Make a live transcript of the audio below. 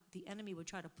the enemy would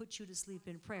try to put you to sleep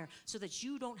in prayer so that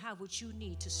you don't have what you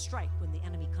need to strike when the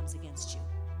enemy comes against you.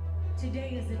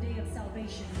 Today is the day of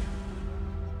salvation.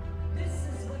 This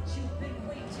is what you've been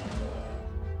waiting for.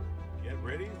 Get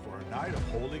ready for a night of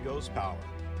Holy Ghost power.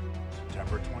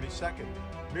 September 22nd,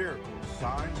 miracles,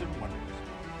 signs, and wonders.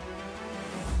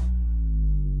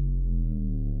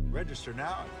 Register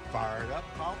now at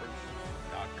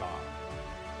firedupconference.com.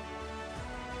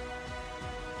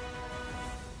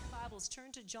 Bibles,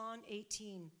 turn to John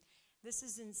 18. This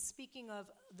is in speaking of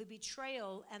the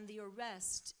betrayal and the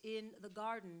arrest in the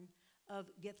Garden of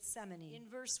Gethsemane. In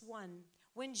verse 1,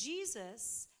 when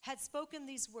Jesus had spoken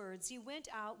these words, he went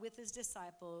out with his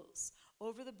disciples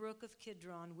over the brook of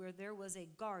Kidron, where there was a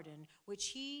garden, which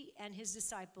he and his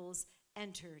disciples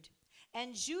entered.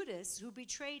 And Judas, who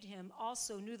betrayed him,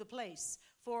 also knew the place,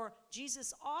 for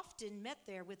Jesus often met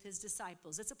there with his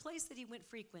disciples. It's a place that he went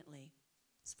frequently.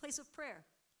 It's a place of prayer.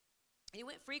 And he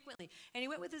went frequently. And he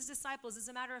went with his disciples. As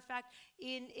a matter of fact,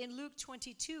 in Luke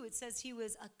 22, it says he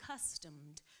was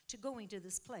accustomed to going to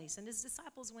this place. And his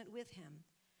disciples went with him.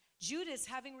 Judas,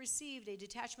 having received a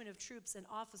detachment of troops and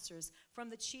officers from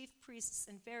the chief priests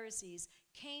and Pharisees,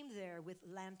 came there with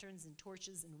lanterns and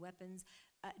torches and weapons,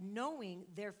 knowing,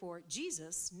 therefore,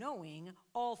 Jesus, knowing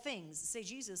all things. Say,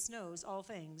 Jesus knows all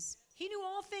things. He knew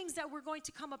all things that were going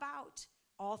to come about,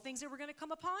 all things that were going to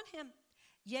come upon him.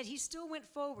 Yet he still went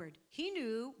forward. He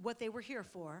knew what they were here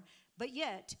for, but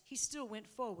yet he still went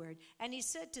forward. And he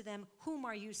said to them, whom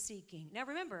are you seeking? Now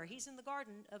remember, he's in the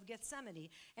Garden of Gethsemane.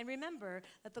 And remember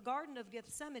that the Garden of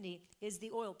Gethsemane is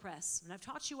the oil press. And I've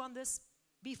taught you on this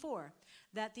before,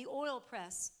 that the oil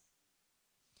press,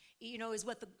 is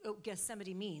what the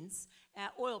Gethsemane means,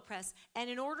 oil press.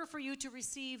 And in order for you to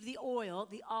receive the oil,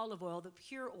 the olive oil, the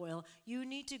pure oil, you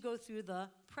need to go through the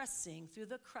pressing, through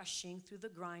the crushing, through the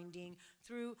grinding,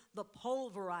 through the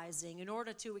pulverizing in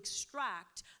order to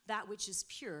extract that which is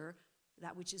pure,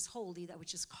 that which is holy, that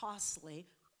which is costly,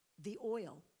 the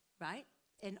oil, right?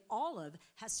 An olive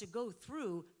has to go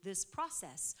through this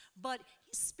process. But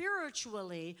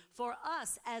spiritually, for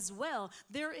us as well,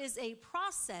 there is a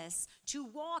process to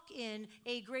walk in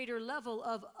a greater level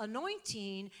of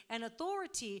anointing and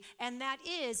authority, and that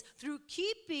is through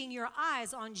keeping your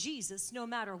eyes on Jesus no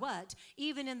matter what,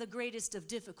 even in the greatest of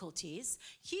difficulties,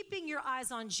 keeping your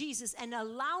eyes on Jesus and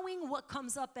allowing what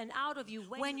comes up and out of you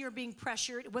when you're being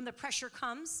pressured, when the pressure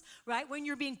comes, right? When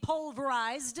you're being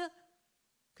pulverized.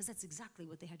 Because that's exactly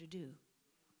what they had to do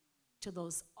to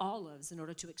those olives in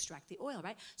order to extract the oil,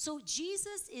 right? So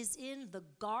Jesus is in the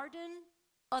garden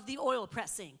of the oil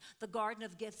pressing, the Garden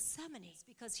of Gethsemane.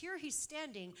 Because here he's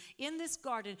standing in this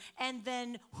garden, and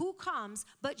then who comes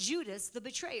but Judas, the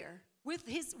betrayer, with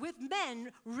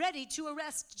men ready to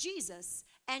arrest Jesus.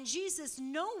 And Jesus,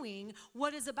 knowing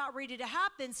what is about ready to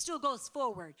happen, still goes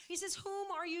forward. He says,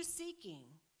 whom are you seeking?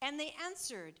 And they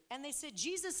answered, and they said,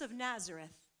 Jesus of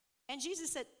Nazareth. And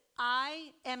Jesus said,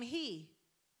 I am he.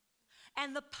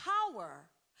 And the power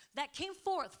that came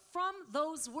forth from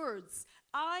those words,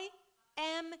 I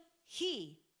am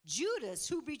he. Judas,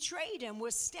 who betrayed him,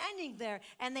 was standing there,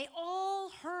 and they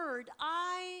all heard,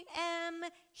 I am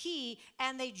he.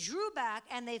 And they drew back,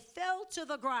 and they fell to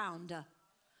the ground.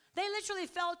 They literally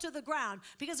fell to the ground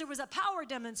because there was a power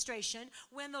demonstration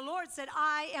when the Lord said,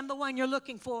 I am the one you're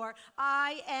looking for.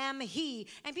 I am he.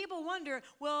 And people wonder,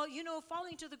 well,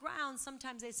 falling to the ground,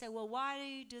 sometimes they say, well,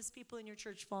 why does people in your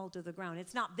church fall to the ground?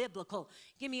 It's not biblical.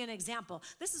 Give me an example.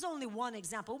 This is only one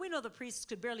example. We know the priests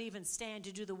could barely even stand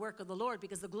to do the work of the Lord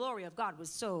because the glory of God was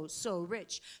so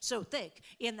rich, so thick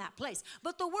in that place.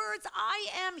 But the words, I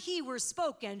am he, were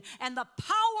spoken, and the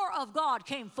power of God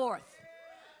came forth.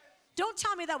 Don't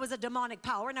tell me that was a demonic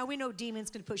power. Now, we know demons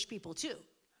can push people too.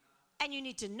 And you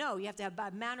need to know, you have to have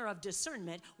a manner of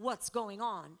discernment what's going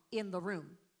on in the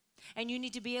room. And you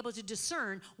need to be able to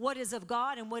discern what is of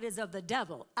God and what is of the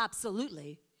devil.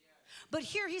 Absolutely. But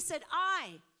here he said,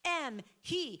 I am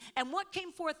he. And what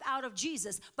came forth out of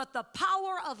Jesus but the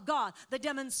power of God, the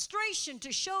demonstration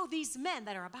to show these men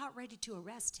that are about ready to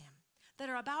arrest him, that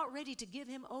are about ready to give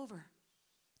him over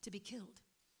to be killed,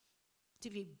 to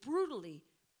be brutally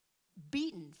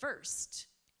beaten first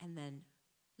and then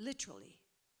literally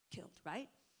killed, right?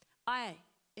 I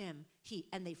am he.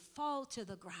 And they fall to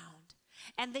the ground,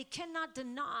 and they cannot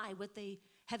deny what they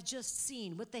have just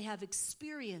seen, what they have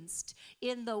experienced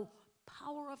in the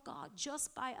power of God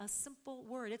just by a simple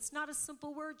word. It's not a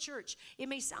simple word, church. It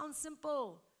may sound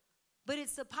simple, but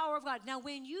it's the power of God. Now,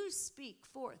 when you speak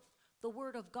forth the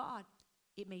word of God,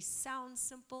 it may sound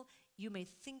simple. You may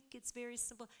think it's very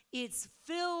simple. It's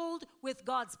filled with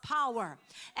God's power.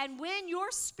 And when your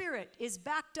spirit is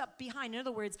backed up behind, in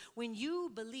other words, when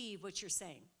you believe what you're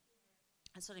saying,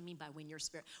 That's what I mean by when your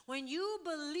spirit. When you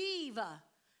believe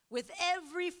with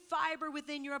every fiber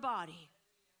within your body,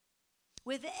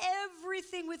 with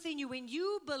everything within you, when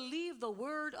you believe the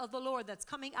word of the Lord that's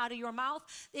coming out of your mouth,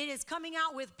 it is coming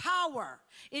out with power.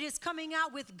 It is coming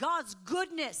out with God's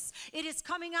goodness. It is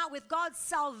coming out with God's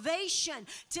salvation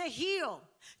to heal,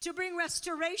 to bring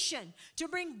restoration, to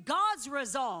bring God's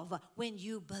resolve when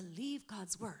you believe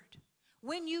God's word.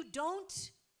 When you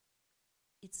don't,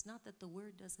 it's not that the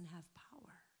word doesn't have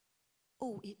power.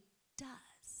 Oh, it does.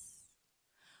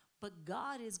 But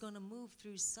God is going to move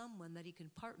through someone that he can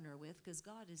partner with, because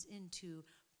God is into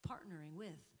partnering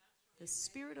with the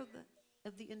spirit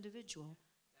of the individual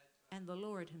and the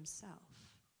Lord himself.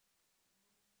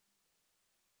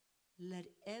 Let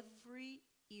every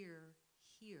ear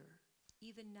hear,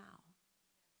 even now,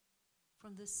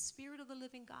 from the Spirit of the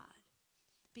living God.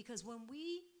 Because when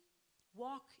we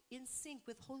walk in sync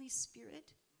with Holy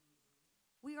Spirit,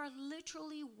 we are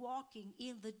literally walking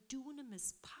in the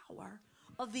dunamis power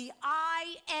of the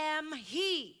I am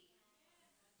he,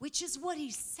 which is what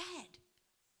he said.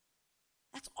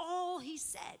 That's all he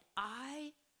said.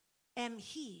 I am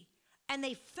he. And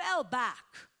they fell back.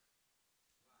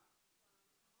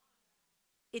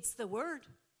 It's the word.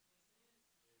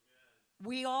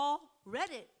 We all read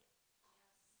it.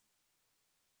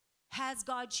 Has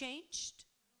God changed?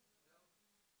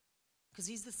 Because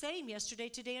he's the same yesterday,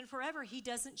 today, and forever. He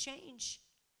doesn't change.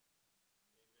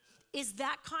 Is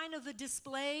that kind of a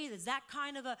display? Is that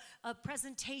kind of a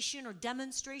presentation or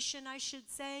demonstration, I should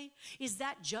say? Is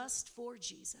that just for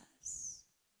Jesus?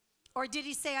 Or did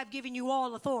he say, I've given you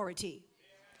all authority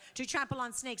to trample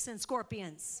on snakes and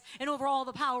scorpions and over all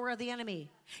the power of the enemy?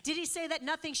 Did he say that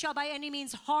nothing shall by any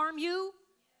means harm you?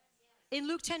 In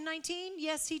Luke 10:19,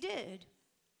 yes, he did.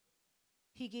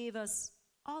 He gave us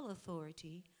all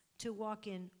authority to walk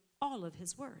in all of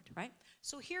his word, right?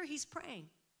 So here he's praying.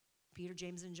 Peter,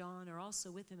 James, and John are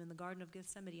also with him in the Garden of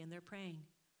Gethsemane, and they're praying.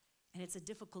 And it's a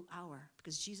difficult hour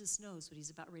because Jesus knows what he's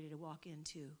about ready to walk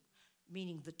into,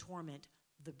 meaning the torment,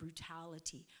 the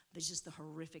brutality, just the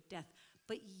horrific death.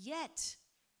 But yet,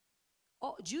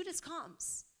 Judas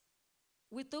comes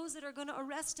with those that are going to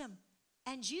arrest him.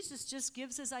 And Jesus just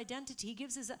gives his identity.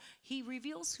 He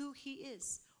reveals who he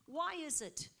is. Why is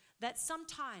it that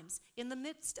sometimes in the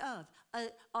midst of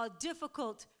a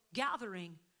difficult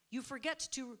gathering, you forget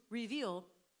to reveal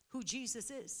who Jesus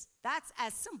is? That's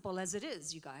as simple as it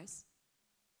is, you guys.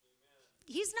 Amen.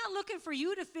 He's not looking for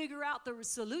you to figure out the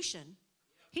solution.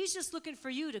 He's just looking for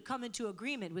you to come into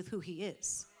agreement with who he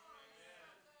is.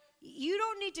 You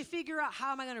don't need to figure out,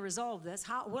 how am I going to resolve this?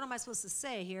 What am I supposed to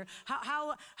say here?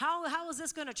 How is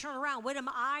this going to turn around? What am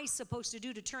I supposed to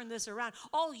do to turn this around?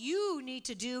 All you need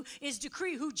to do is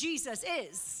decree who Jesus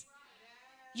is.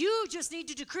 You just need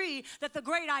to decree that the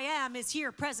great I am is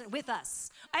here present with us.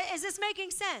 Is this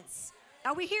making sense?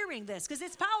 Are we hearing this? Because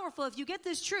it's powerful if you get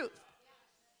this truth.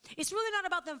 It's really not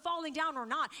about them falling down or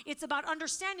not. It's about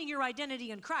understanding your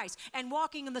identity in Christ and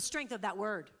walking in the strength of that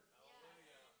word.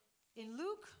 In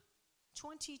Luke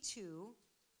 22,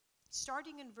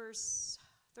 starting in verse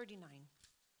 39.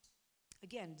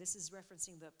 Again, this is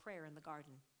referencing the prayer in the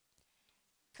garden.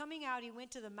 Coming out, he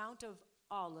went to the Mount of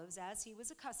Olives as he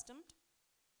was accustomed,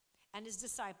 and his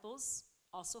disciples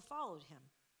also followed him,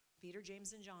 Peter,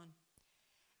 James, and John.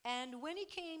 And when he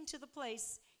came to the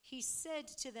place, he said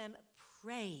to them,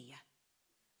 pray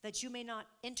that you may not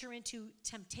enter into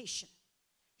temptation.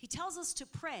 He tells us to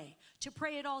pray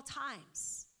at all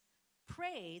times.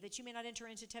 Pray that you may not enter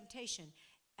into temptation.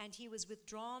 And he was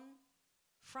withdrawn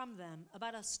from them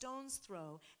about a stone's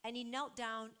throw, and he knelt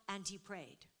down and he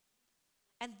prayed.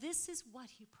 And this is what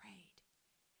he prayed.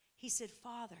 He said,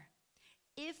 Father,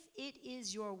 if it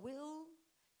is your will,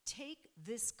 take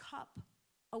this cup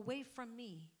away from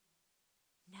me.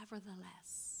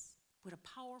 Nevertheless, what a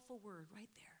powerful word right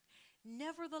there.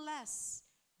 Nevertheless,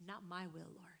 not my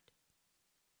will, Lord,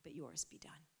 but yours be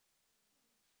done.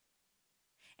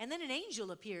 And then an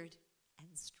angel appeared and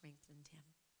strengthened him.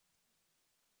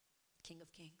 King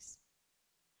of Kings.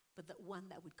 But the one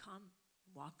that would come,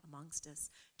 walk amongst us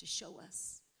to show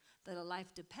us that a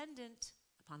life dependent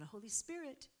upon the Holy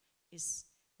Spirit is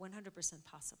 100%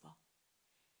 possible.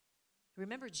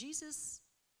 Remember, Jesus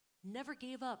never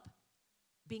gave up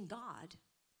being God.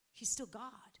 He's still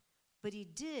God. But he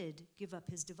did give up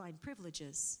his divine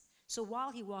privileges. So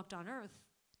while he walked on earth,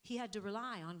 he had to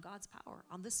rely on God's power,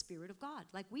 on the Spirit of God,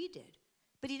 like we did.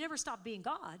 But he never stopped being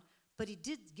God, but he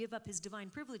did give up his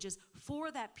divine privileges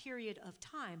for that period of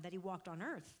time that he walked on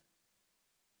earth.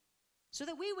 So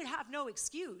that we would have no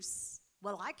excuse.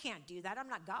 Well, I can't do that. I'm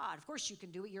not God. Of course you can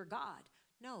do it. You're God.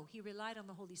 No, he relied on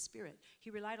the Holy Spirit. He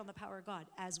relied on the power of God,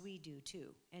 as we do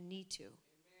too, and need to.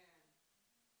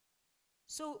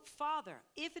 So, Father,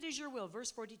 if it is your will,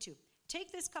 verse 42,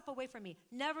 take this cup away from me.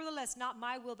 Nevertheless, not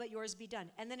my will, but yours be done.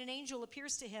 And then an angel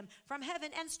appears to him from heaven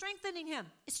and strengthening him.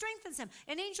 It strengthens him.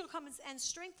 An angel comes and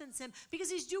strengthens him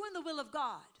because he's doing the will of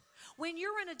God. When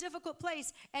you're in a difficult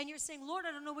place and you're saying, Lord,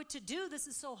 I don't know what to do. This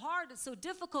is so hard. It's so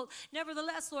difficult.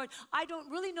 Nevertheless, Lord, I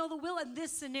don't really know the will in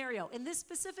this scenario. In this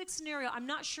specific scenario, I'm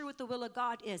not sure what the will of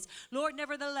God is. Lord,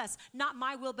 nevertheless, not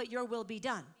my will, but your will be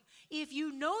done. If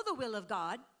you know the will of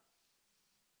God,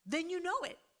 then you know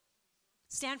it.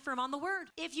 Stand firm on the word.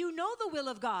 If you know the will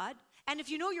of God, and if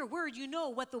you know your word, you know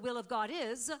what the will of God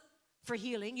is for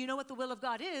healing. You know what the will of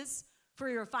God is for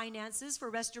your finances,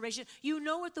 for restoration. You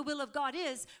know what the will of God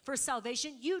is for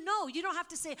salvation. You know. You don't have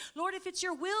to say, Lord, if it's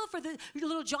your will for the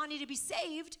little Johnny to be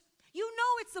saved, you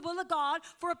know it's the will of God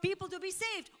for people to be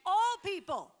saved. All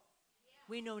people.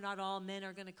 We know not all men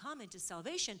are going to come into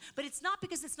salvation, but it's not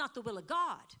because it's not the will of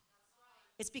God.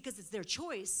 It's because it's their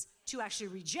choice to actually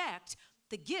reject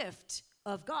the gift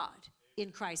of God in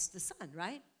Christ the Son,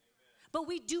 right? But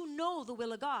we do know the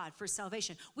will of God for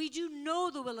salvation. We do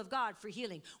know the will of God for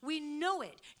healing. We know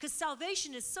it because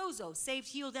salvation is sozo, saved,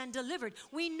 healed, and delivered.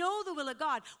 We know the will of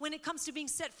God when it comes to being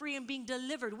set free and being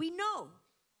delivered. We know.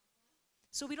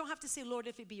 So we don't have to say, Lord,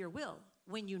 if it be your will,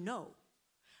 when you know.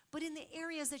 But in the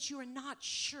areas that you are not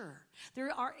sure,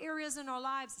 there are areas in our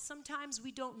lives, sometimes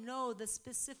we don't know the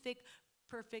specific,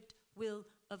 perfect will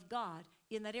of God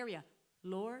in that area.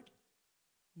 Lord,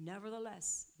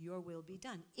 nevertheless, your will be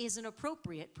done is an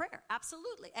appropriate prayer.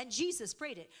 Absolutely. And Jesus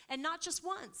prayed it. And not just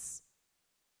once,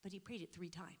 but he prayed it 3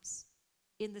 times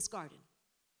in this garden.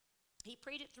 He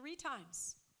prayed it 3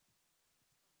 times.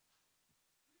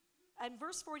 And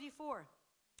verse 44,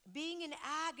 being in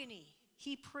agony,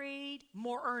 he prayed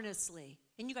more earnestly.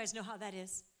 And you guys know how that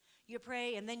is. You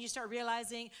pray, and then you start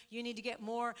realizing you need to get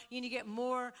more. You need to get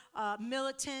more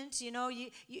militant. You know, in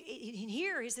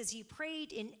here he says he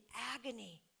prayed in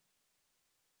agony,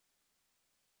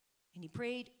 and he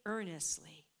prayed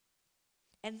earnestly,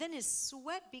 and then his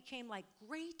sweat became like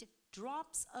great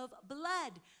drops of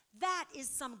blood. That is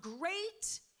some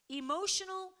great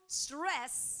emotional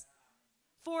stress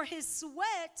for his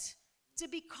sweat to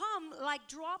become like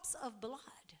drops of blood.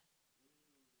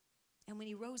 And when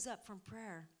he rose up from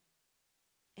prayer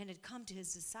and had come to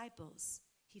his disciples,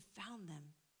 he found them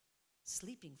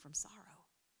sleeping from sorrow.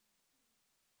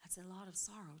 That's a lot of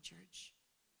sorrow, church.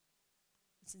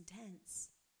 It's intense.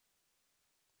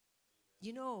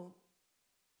 You know,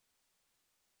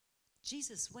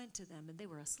 Jesus went to them and they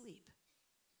were asleep.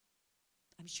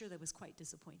 I'm sure that was quite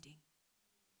disappointing.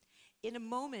 In a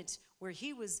moment where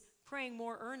he was praying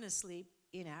more earnestly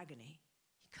in agony,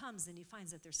 he comes and he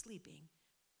finds that they're sleeping.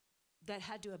 That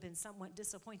had to have been somewhat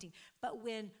disappointing. But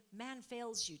when man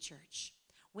fails you, church,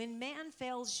 when man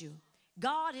fails you,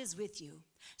 God is with you.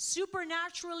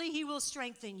 Supernaturally, he will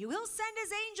strengthen you. He'll send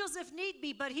his angels if need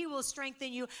be, but he will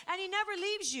strengthen you. And he never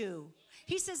leaves you.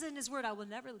 He says in his word, I will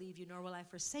never leave you, nor will I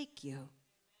forsake you.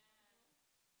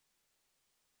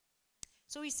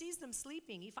 So he sees them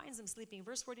sleeping. He finds them sleeping.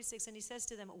 Verse 46, and he says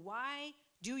to them, why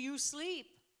do you sleep?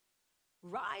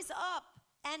 Rise up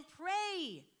and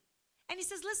pray. And he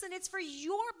says, listen, it's for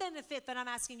your benefit that I'm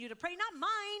asking you to pray, not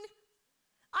mine.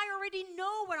 I already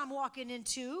know what I'm walking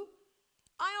into.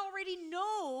 I already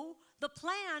know the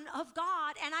plan of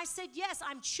God. And I said, yes,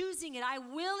 I'm choosing it. I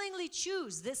willingly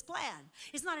choose this plan.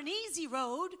 It's not an easy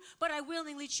road, but I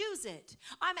willingly choose it.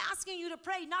 I'm asking you to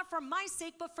pray, not for my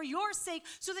sake, but for your sake,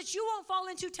 so that you won't fall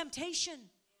into temptation. Amen.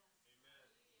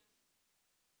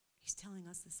 He's telling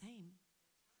us the same.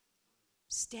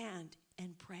 Stand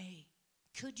and pray.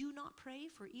 Could you not pray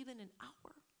for even an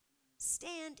hour?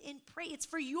 Stand and pray. It's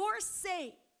for your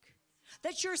sake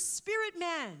that your spirit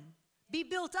man be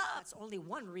built up. That's only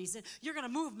one reason. You're going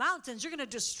to move mountains. You're going to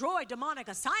destroy demonic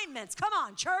assignments. Come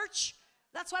on, church.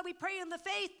 That's why we pray in the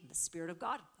faith. The Spirit of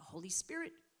God, the Holy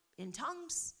Spirit, in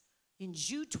tongues. In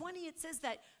Jude 20, it says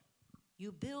that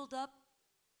you build up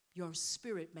your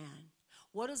spirit man.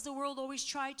 What does the world always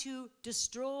try to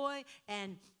destroy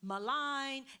and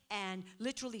malign and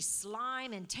literally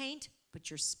slime and taint? But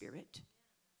your spirit.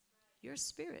 Your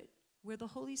spirit, where the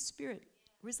Holy Spirit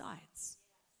resides.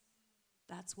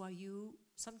 That's why you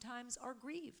sometimes are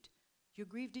grieved. You're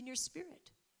grieved in your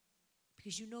spirit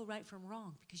because you know right from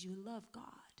wrong, because you love God.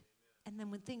 And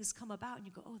then when things come about and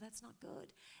you go, oh, that's not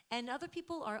good. And other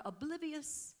people are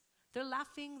oblivious. They're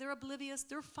laughing. They're oblivious.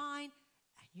 They're fine.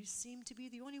 You seem to be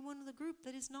the only one in the group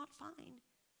that is not fine.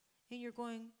 And you're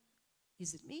going,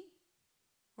 is it me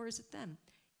or is it them?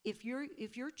 If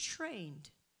you're trained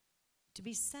to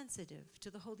be sensitive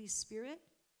to the Holy Spirit,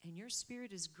 and your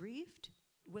spirit is grieved,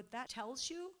 what that tells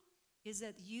you is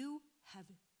that you have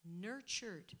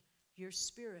nurtured your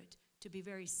spirit to be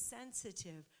very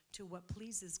sensitive to what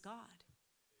pleases God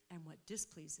and what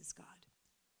displeases God.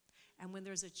 And when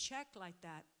there's a check like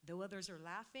that, though others are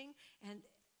laughing, and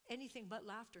anything but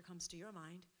laughter comes to your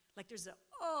mind, like there's a,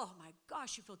 oh my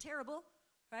gosh, you feel terrible,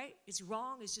 right? It's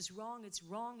wrong, it's just wrong, it's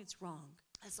wrong, it's wrong.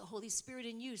 That's the Holy Spirit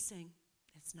in you saying,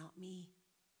 it's not me.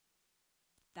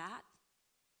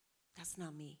 That's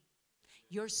not me.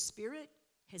 Your spirit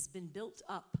has been built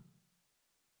up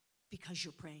because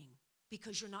you're praying,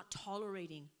 because you're not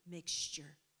tolerating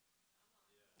mixture.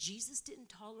 Jesus didn't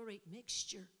tolerate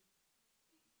mixture.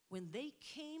 When they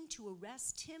came to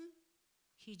arrest him,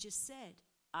 he just said,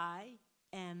 I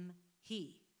am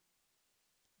he.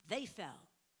 They fell.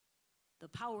 The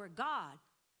power of God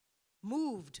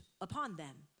moved upon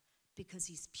them because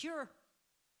he's pure,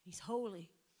 he's holy.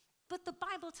 But the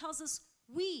Bible tells us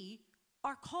we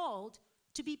are called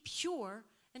to be pure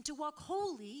and to walk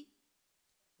holy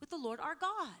with the Lord our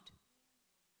God.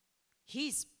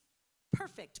 He's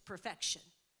perfect perfection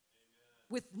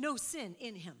with no sin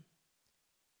in him.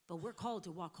 But we're called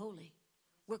to walk holy.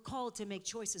 We're called to make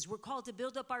choices. We're called to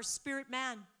build up our spirit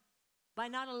man by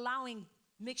not allowing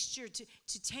mixture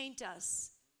to taint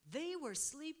us. They were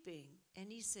sleeping,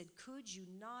 and he said, could you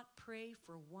not pray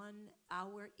for 1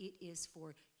 hour? It is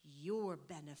for your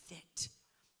benefit.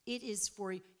 It is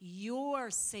for your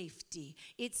safety.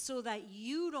 It's so that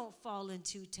you don't fall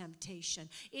into temptation.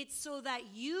 It's so that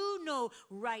you know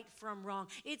right from wrong.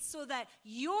 It's so that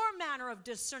your manner of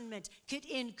discernment could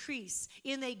increase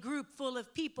in a group full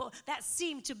of people that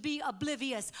seem to be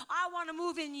oblivious. I want to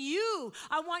move in you.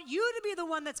 I want you to be the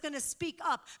one that's going to speak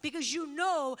up because you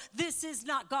know this is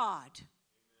not God. Amen.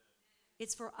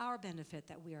 It's for our benefit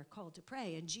that we are called to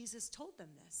pray. And Jesus told them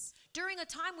this during a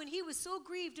time when he was so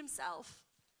grieved himself,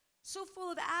 so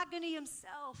full of agony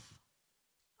himself.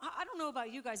 I don't know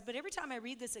about you guys, but every time I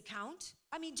read this account,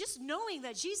 I mean, just knowing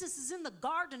that Jesus is in the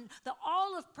garden, the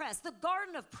olive press, the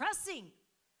garden of pressing,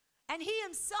 and he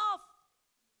himself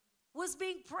was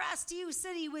being pressed. He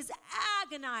said he was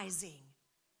agonizing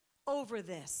over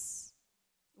this.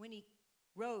 When he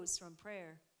rose from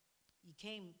prayer, he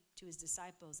came to his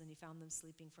disciples and he found them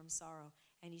sleeping from sorrow.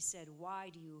 And he said, why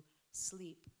do you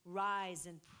sleep? Rise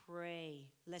and pray,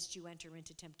 lest you enter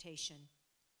into temptation.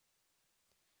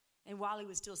 And while he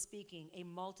was still speaking, a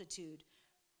multitude,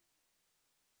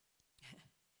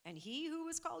 and he who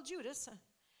was called Judas,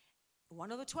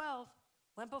 one of the 12,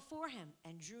 went before him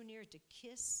and drew near to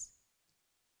kiss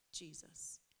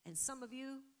Jesus. And some of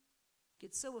you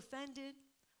get so offended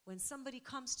when somebody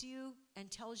comes to you and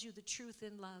tells you the truth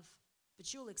in love,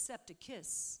 but you'll accept a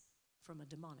kiss from a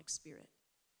demonic spirit.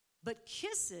 But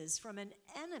kisses from an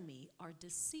enemy are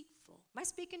deceitful. Am I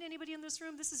speaking to anybody in this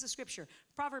room? This is a scripture.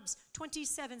 Proverbs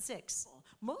 27:6.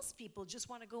 Most people just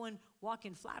want to go and walk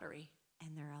in flattery.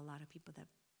 And there are a lot of people that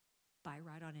buy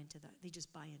right on into that. They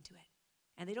just buy into it.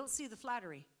 And they don't see the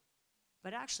flattery.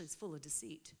 But actually it's full of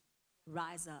deceit.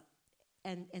 Rise up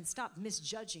and stop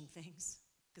misjudging things.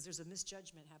 Because there's a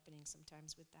misjudgment happening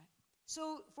sometimes with that.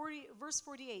 So verse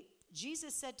 48,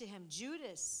 Jesus said to him,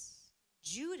 Judas,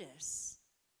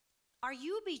 are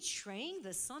you betraying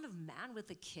the Son of Man with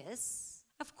a kiss?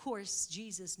 Of course,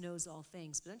 Jesus knows all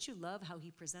things, but don't you love how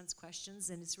he presents questions?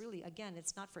 And it's really, again,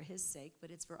 it's not for his sake, but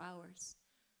it's for ours.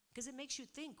 Because it makes you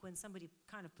think when somebody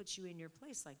kind of puts you in your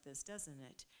place like this, doesn't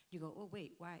it? You go, oh,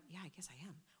 wait, why? Yeah, I guess I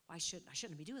am. I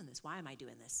shouldn't be doing this. Why am I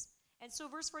doing this? And so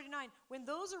verse 49, when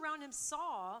those around him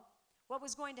saw what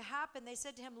was going to happen, they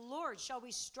said to him, Lord, shall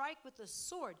we strike with the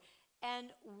sword? And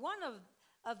one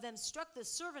of them struck the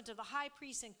servant of the high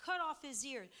priest and cut off his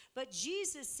ear. But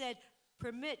Jesus said,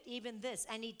 permit even this.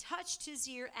 And he touched his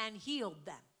ear and healed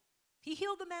them. He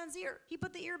healed the man's ear. He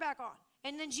put the ear back on.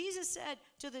 And then Jesus said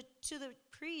to the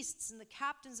priests and the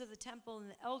captains of the temple and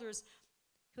the elders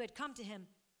who had come to him,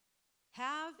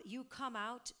 have you come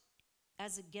out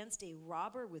as against a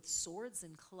robber with swords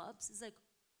and clubs? He's like,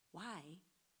 why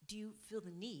do you feel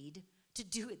the need to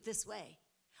do it this way?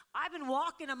 I've been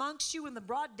walking amongst you in the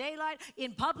broad daylight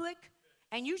in public,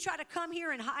 and you try to come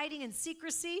here in hiding and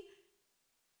secrecy.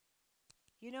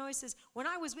 You know, he says, when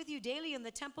I was with you daily in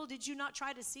the temple, did you not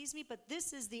try to seize me? But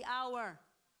this is the hour.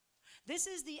 This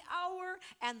is the hour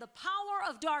and the power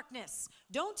of darkness.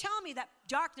 Don't tell me that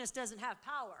darkness doesn't have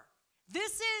power.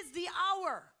 This is the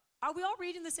hour. Are we all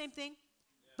reading the same thing?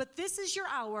 Yeah. But this is your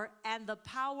hour and the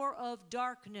power of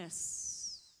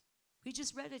darkness. He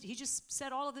just read it. He just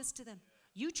said all of this to them.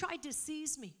 Yeah. You tried to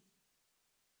seize me.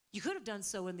 You could have done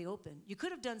so in the open. You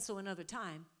could have done so another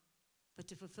time. But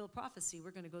to fulfill prophecy,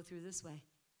 we're going to go through this way.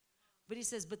 But he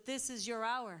says, but this is your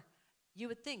hour. You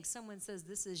would think someone says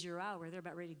this is your hour, they're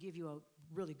about ready to give you a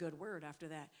really good word after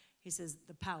that. He says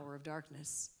the power of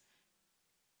darkness.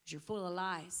 You're full of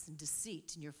lies and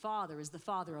deceit, and your father is the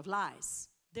father of lies.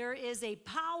 There is a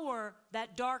power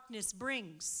that darkness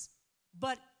brings.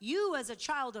 But you as a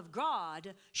child of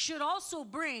God should also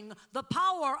bring the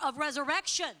power of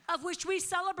resurrection, of which we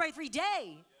celebrate every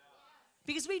day.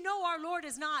 Because we know our Lord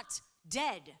is not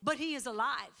dead, but he is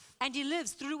alive, and he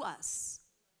lives through us.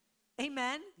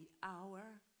 Amen. The hour,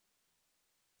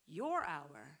 your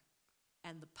hour,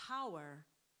 and the power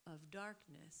of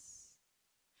darkness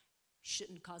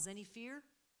shouldn't cause any fear.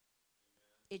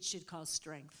 It should cause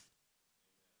strength.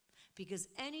 Because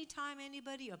anytime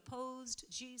anybody opposed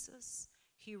Jesus,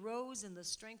 he rose in the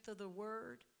strength of the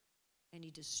word, and he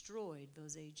destroyed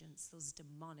those agents, those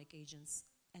demonic agents,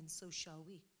 and so shall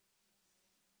we.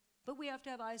 But we have to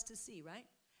have eyes to see, right?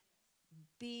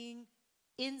 Being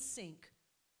in sync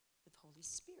with Holy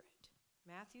Spirit.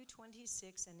 Matthew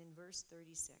 26 and in verse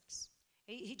 36.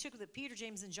 He took the Peter,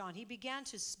 James, and John. He began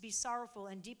to be sorrowful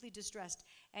and deeply distressed.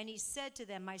 And he said to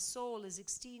them, my soul is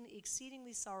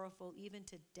exceedingly sorrowful, even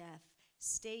to death.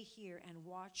 Stay here and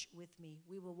watch with me.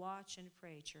 We will watch and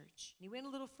pray, church. And he went a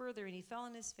little further, and he fell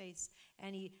on his face,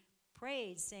 and he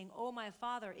prayed, saying, oh, my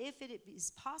Father, if it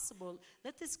is possible,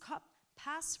 let this cup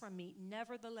pass from me.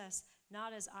 Nevertheless,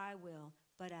 not as I will,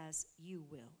 but as you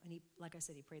will. And he, like I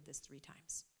said, he prayed this 3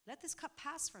 times. Let this cup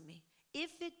pass from me.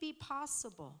 If it be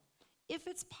possible, if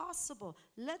it's possible,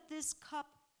 let this cup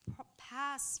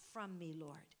pass from me,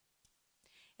 Lord.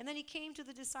 And then he came to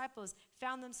the disciples,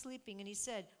 found them sleeping, and he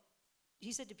said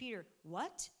to Peter,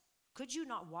 what? Could you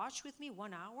not watch with me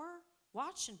 1 hour?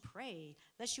 Watch and pray,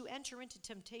 lest you enter into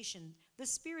temptation. The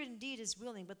spirit indeed is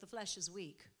willing, but the flesh is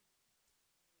weak.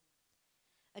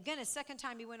 Again, a second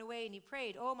time he went away and he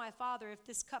prayed, oh, my Father, if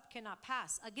this cup cannot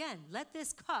pass. Again, let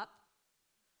this cup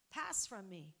pass from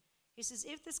me. He says,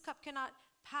 if this cup cannot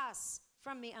pass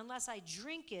from me unless I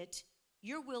drink it,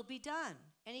 your will be done.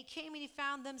 And he came and he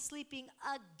found them sleeping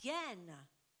again.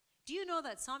 Do you know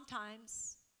that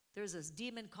sometimes there's this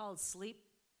demon called sleep?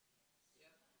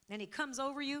 And he comes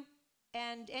over you.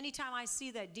 And anytime I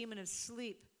see that demon of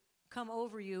sleep come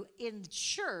over you in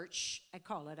church, I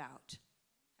call it out.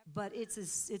 But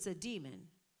it's a demon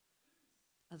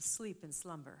of sleep and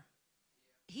slumber.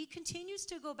 He continues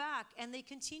to go back, and they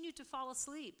continue to fall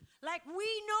asleep. Like we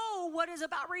know what is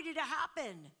about ready to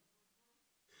happen.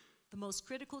 The most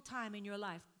critical time in your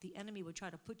life, the enemy would try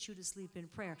to put you to sleep in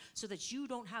prayer so that you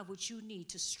don't have what you need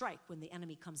to strike when the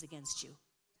enemy comes against you.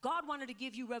 God wanted to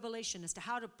give you revelation as to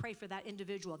how to pray for that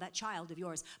individual, that child of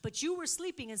yours. But you were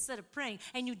sleeping instead of praying,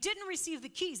 and you didn't receive the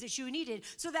keys that you needed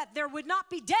so that there would not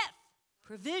be death.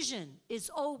 Provision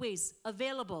is always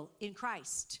available in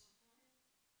Christ.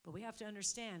 But we have to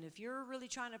understand, if you're really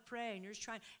trying to pray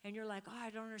and you're like, oh, I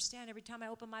don't understand. Every time I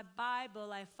open my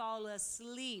Bible, I fall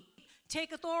asleep.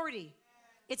 Take authority.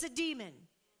 It's a demon.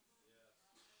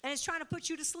 And it's trying to put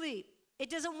you to sleep.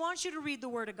 It doesn't want you to read the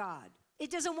Word of God.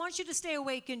 It doesn't want you to stay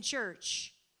awake in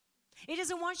church. It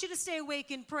doesn't want you to stay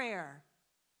awake in prayer.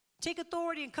 Take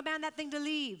authority and command that thing to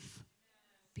leave.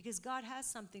 Because God has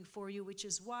something for you, which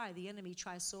is why the enemy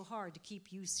tries so hard to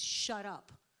keep you shut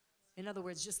up. In other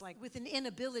words, just like with an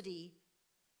inability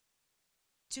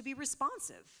to be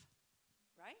responsive,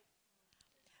 right?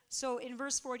 So in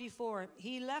verse 44,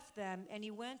 he left them and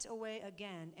he went away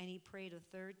again and he prayed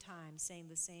a 3rd time, saying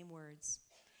the same words.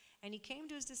 And he came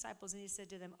to his disciples and he said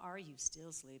to them, are you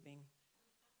still sleeping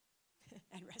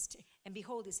and resting? And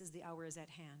behold, he says, the hour is at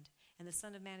hand, and the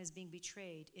Son of Man is being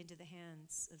betrayed into the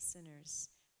hands of sinners.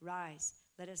 Rise,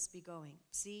 let us be going.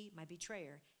 See, my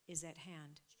betrayer is at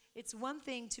hand. It's one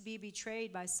thing to be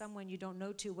betrayed by someone you don't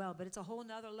know too well, but it's a whole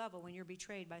nother level when you're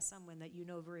betrayed by someone that you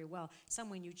know very well,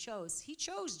 someone you chose. He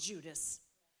chose Judas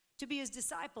to be his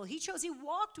disciple. He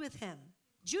walked with him.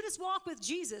 Judas walked with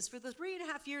Jesus for the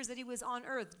 3.5 years that he was on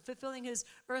earth, fulfilling his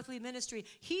earthly ministry.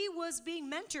 He was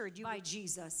being mentored by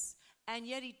Jesus, and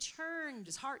yet he turned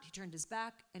his heart, he turned his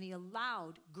back, and he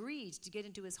allowed greed to get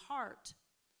into his heart.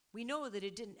 We know that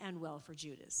it didn't end well for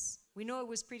Judas. We know it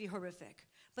was pretty horrific.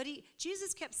 But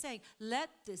Jesus kept saying, let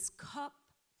this cup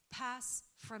pass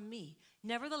from me.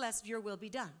 Nevertheless, your will be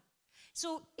done.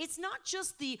 So it's not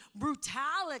just the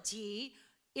brutality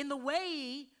in the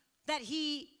way that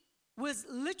he was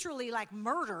literally like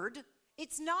murdered.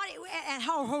 It's not, and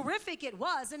how horrific it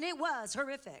was, and it was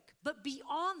horrific. But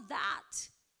beyond that,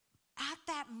 at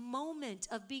that moment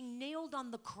of being nailed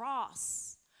on the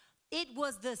cross, it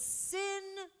was the sin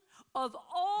of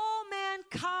all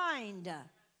mankind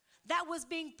that was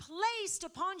being placed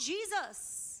upon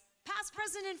Jesus. Past,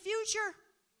 present, and future.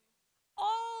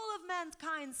 All of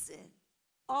mankind's sin.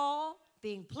 All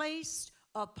being placed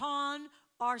upon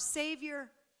our Savior.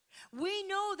 We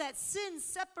know that sin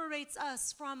separates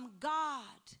us from God.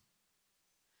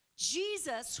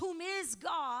 Jesus, whom is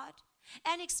God,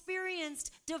 and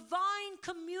experienced divine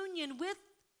communion with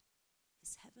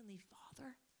his heavenly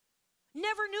Father,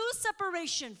 never knew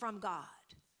separation from God.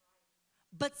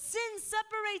 But sin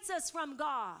separates us from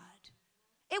God.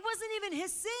 It wasn't even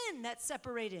his sin that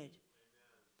separated.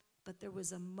 But there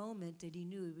was a moment that he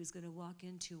knew he was going to walk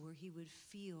into where he would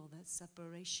feel that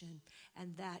separation.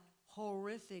 And that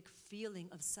horrific feeling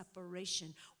of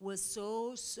separation was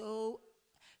so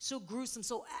gruesome.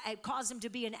 So it caused him to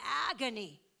be in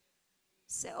agony.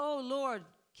 Say, oh Lord,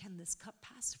 can this cup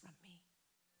pass from me?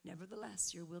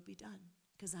 Nevertheless, your will be done,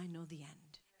 because I know the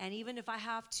end. And even if I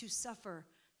have to suffer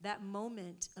that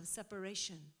moment of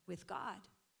separation with God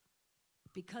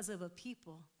because of a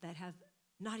people that have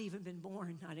not even been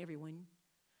born, not everyone,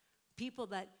 people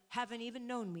that haven't even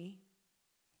known me,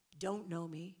 don't know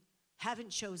me, haven't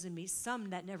chosen me, some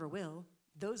that never will,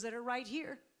 those that are right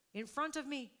here in front of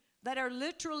me, that are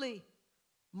literally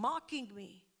mocking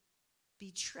me,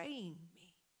 betraying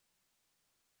me,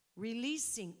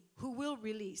 releasing, who will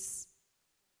release,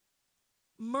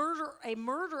 a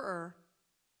murderer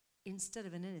instead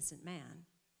of an innocent man.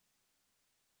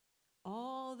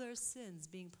 All their sins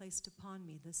being placed upon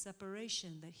me, the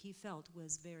separation that he felt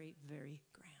was very, very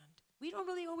grand. We don't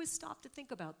really always stop to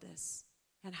think about this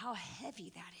and how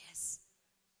heavy that is.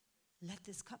 Let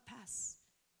this cup pass.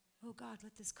 Oh God,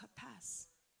 let this cup pass.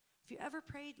 If you ever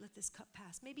prayed, let this cup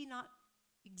pass. Maybe not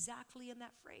exactly in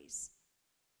that phrase,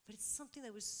 but it's something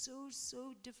that was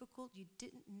so difficult. You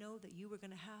didn't know that you were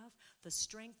going to have the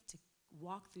strength to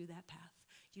walk through that path.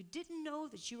 You didn't know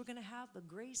that you were going to have the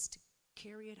grace to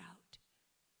carry it out.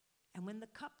 And when the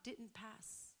cup didn't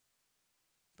pass,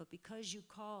 but because you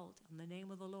called on the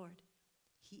name of the Lord,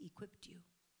 he equipped you, and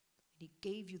he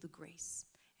gave you the grace,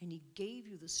 and he gave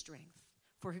you the strength.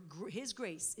 For his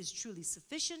grace is truly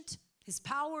sufficient. His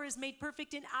power is made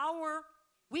perfect in our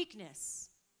weakness.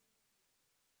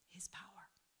 His power.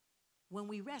 When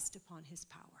we rest upon his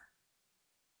power,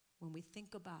 when we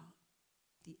think about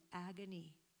the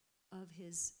agony of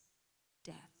his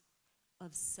death,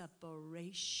 of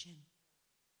separation,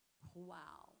 wow,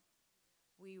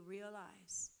 we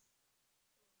realize,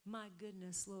 my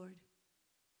goodness, Lord,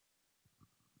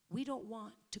 we don't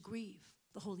want to grieve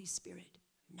the Holy Spirit,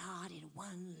 not in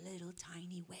one little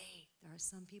tiny way. There are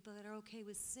some people that are okay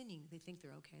with sinning. They think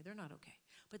they're okay. They're not okay.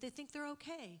 But they think they're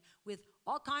okay with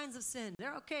all kinds of sin.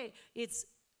 They're okay. It's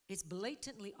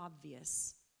blatantly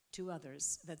obvious to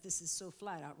others that this is so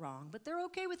flat out wrong, but they're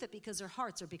okay with it because their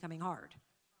hearts are becoming hard,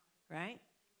 right?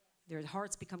 Their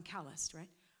hearts become calloused, right?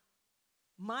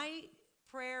 My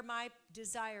prayer, my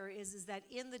desire is that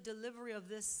in the delivery of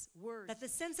this word, that the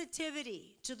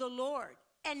sensitivity to the Lord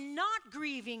and not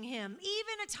grieving him,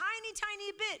 even a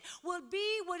tiny bit, will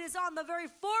be what is on the very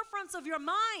forefronts of your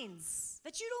minds.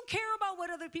 That you don't care about what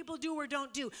other people do or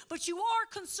don't do, but you are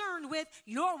concerned with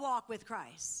your walk with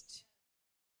Christ.